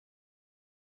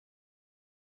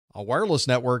A wireless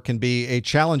network can be a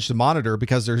challenge to monitor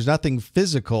because there's nothing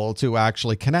physical to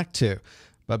actually connect to.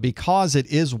 But because it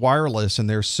is wireless and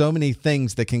there's so many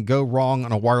things that can go wrong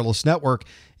on a wireless network,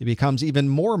 it becomes even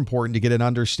more important to get an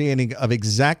understanding of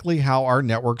exactly how our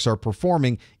networks are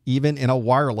performing, even in a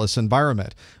wireless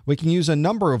environment. We can use a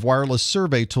number of wireless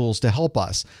survey tools to help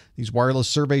us. These wireless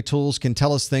survey tools can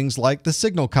tell us things like the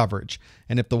signal coverage.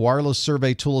 And if the wireless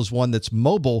survey tool is one that's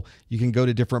mobile, you can go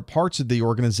to different parts of the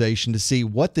organization to see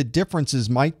what the differences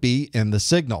might be in the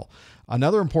signal.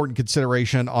 Another important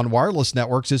consideration on wireless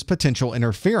networks is potential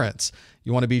interference.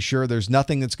 You want to be sure there's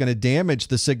nothing that's going to damage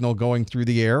the signal going through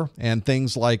the air, and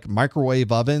things like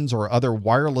microwave ovens or other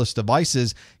wireless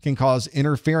devices can cause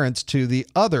interference to the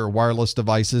other wireless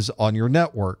devices on your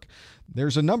network.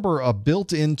 There's a number of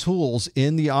built-in tools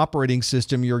in the operating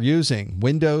system you're using.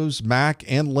 Windows, Mac,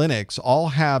 and Linux all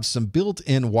have some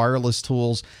built-in wireless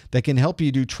tools that can help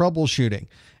you do troubleshooting.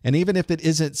 And even if it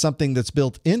isn't something that's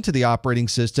built into the operating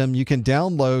system, you can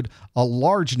download a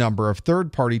large number of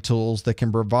third-party tools that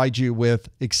can provide you with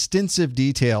extensive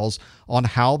details on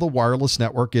how the wireless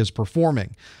network is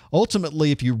performing.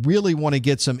 Ultimately, if you really want to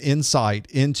get some insight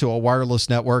into a wireless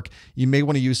network, you may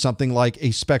want to use something like a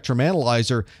spectrum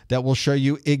analyzer that will show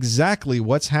you exactly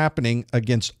what's happening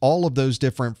against all of those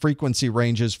different frequency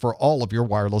ranges for all of your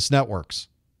wireless networks.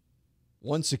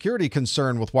 One security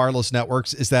concern with wireless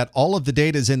networks is that all of the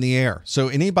data is in the air, so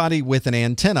anybody with an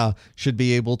antenna should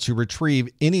be able to retrieve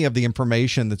any of the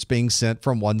information that's being sent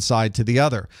from one side to the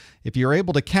other. If you're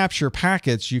able to capture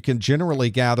packets, you can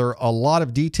generally gather a lot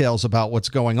of details about what's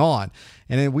going on.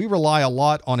 And we rely a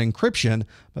lot on encryption,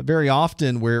 but very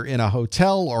often we're in a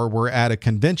hotel or we're at a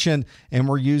convention and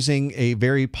we're using a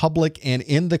very public and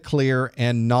in the clear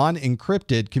and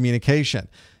non-encrypted communication.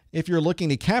 If you're looking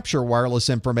to capture wireless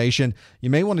information, you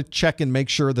may want to check and make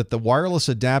sure that the wireless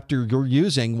adapter you're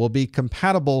using will be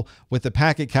compatible with the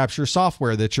packet capture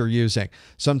software that you're using.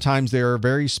 Sometimes there are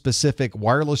very specific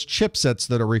wireless chipsets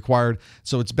that are required,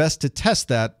 so it's best to test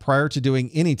that prior to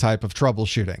doing any type of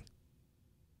troubleshooting.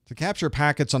 To capture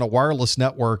packets on a wireless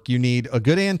network, you need a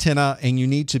good antenna and you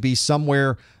need to be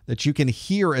somewhere that you can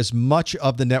hear as much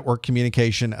of the network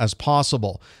communication as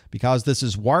possible. Because this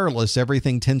is wireless,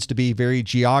 everything tends to be very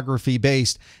geography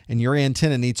based, and your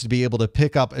antenna needs to be able to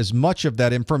pick up as much of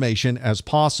that information as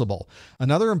possible.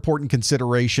 Another important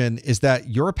consideration is that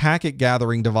your packet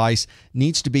gathering device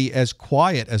needs to be as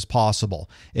quiet as possible.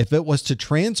 If it was to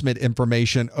transmit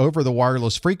information over the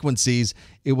wireless frequencies,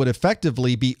 it would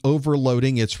effectively be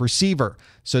overloading its receiver.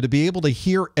 So to be able to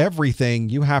hear everything,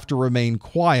 you have to remain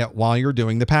quiet while you're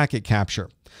doing the packet capture.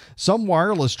 Some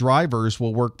wireless drivers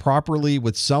will work properly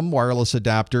with some wireless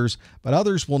adapters, but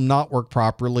others will not work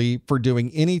properly for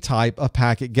doing any type of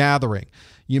packet gathering.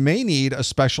 You may need a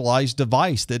specialized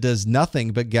device that does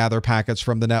nothing but gather packets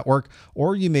from the network,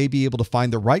 or you may be able to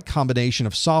find the right combination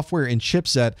of software and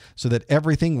chipset so that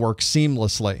everything works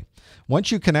seamlessly.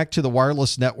 Once you connect to the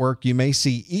wireless network, you may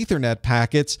see Ethernet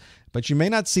packets, but you may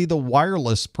not see the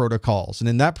wireless protocols. And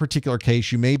in that particular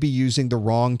case, you may be using the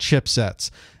wrong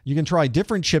chipsets. You can try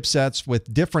different chipsets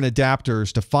with different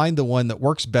adapters to find the one that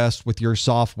works best with your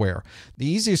software. The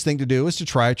easiest thing to do is to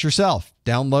try it yourself.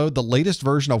 Download the latest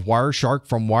version of Wireshark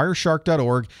from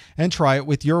wireshark.org and try it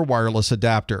with your wireless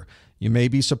adapter. You may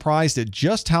be surprised at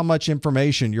just how much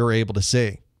information you're able to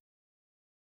see.